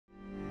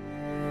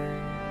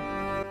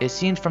It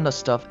seems from the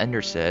stuff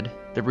Ender said,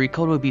 the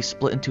Recode will be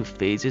split into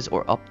phases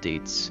or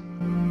updates.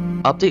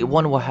 Update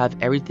 1 will have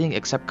everything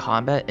except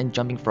combat and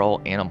jumping for all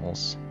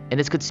animals, and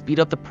this could speed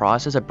up the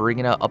process of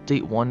bringing out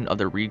Update 1 of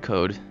the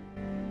Recode.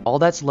 All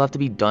that's left to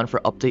be done for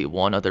Update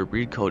 1 of the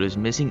Recode is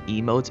missing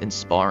emotes and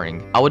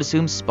sparring. I would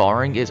assume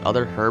sparring is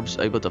other herbs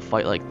able to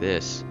fight like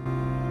this.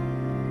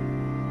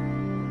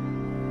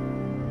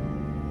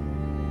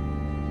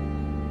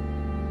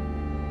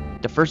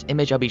 The first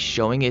image I'll be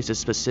showing is the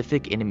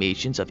specific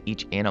animations of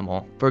each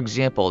animal. For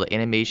example, the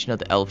animation of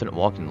the elephant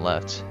walking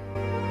left.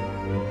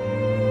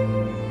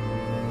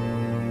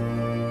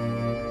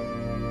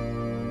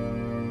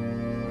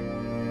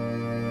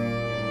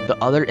 The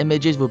other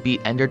images will be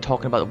Ender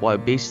talking about what I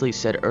basically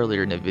said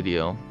earlier in the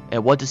video,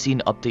 and what to see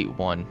in Update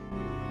 1.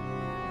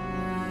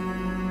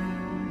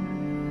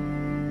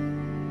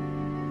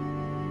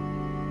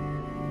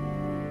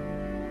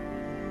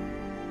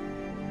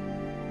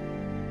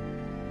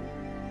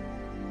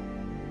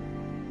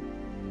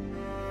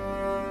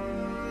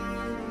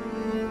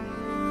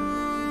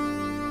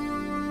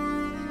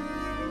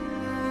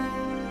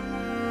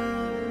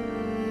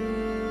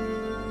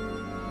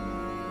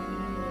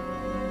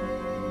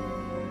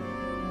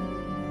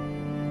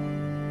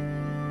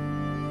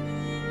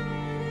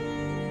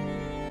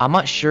 I'm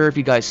not sure if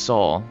you guys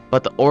saw,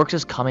 but the Oryx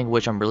is coming,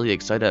 which I'm really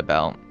excited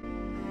about.